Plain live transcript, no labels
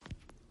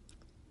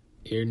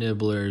Ear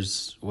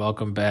Nibblers,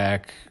 welcome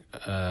back.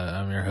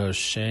 I'm your host,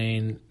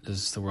 Shane. This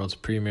is the world's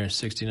premier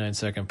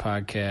 69-second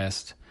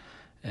podcast,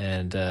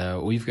 and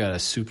we've got a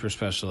super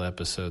special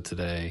episode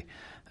today.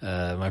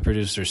 My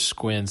producer,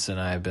 Squints, and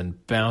I have been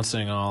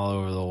bouncing all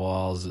over the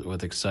walls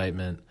with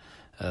excitement.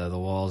 The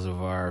walls of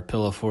our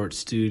Pillow Fort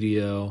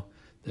studio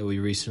that we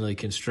recently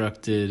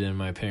constructed in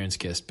my parents'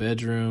 guest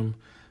bedroom.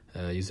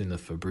 Using the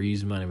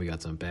Febreze money, we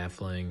got some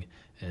baffling,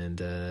 and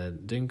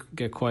didn't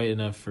get quite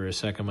enough for a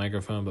second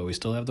microphone, but we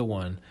still have the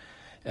one.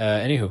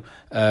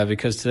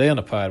 Because today on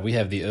the pod, we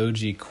have the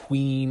OG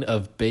queen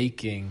of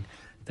baking.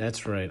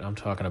 That's right, I'm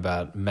talking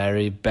about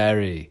Mary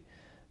Berry.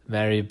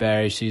 Mary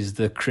Berry, she's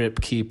the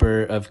crypt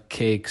keeper of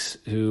cakes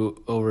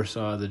who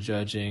oversaw the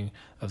judging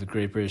of the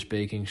Great British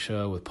Baking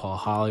Show with Paul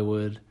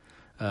Hollywood.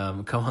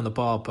 Come on the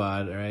Paul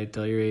Pod, all right?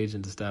 Tell your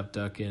agent to stop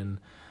ducking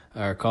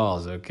our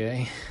calls,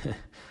 okay?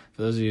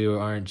 For those of you who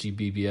aren't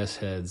GBBS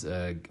heads,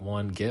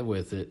 one, get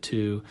with it.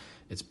 Two,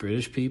 it's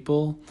British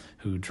people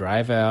who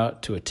drive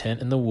out to a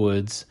tent in the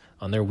woods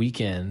on their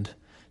weekend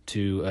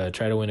to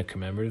try to win a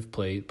commemorative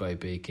plate by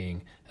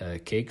baking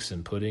cakes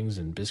and puddings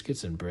and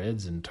biscuits and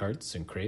breads and tarts and crepes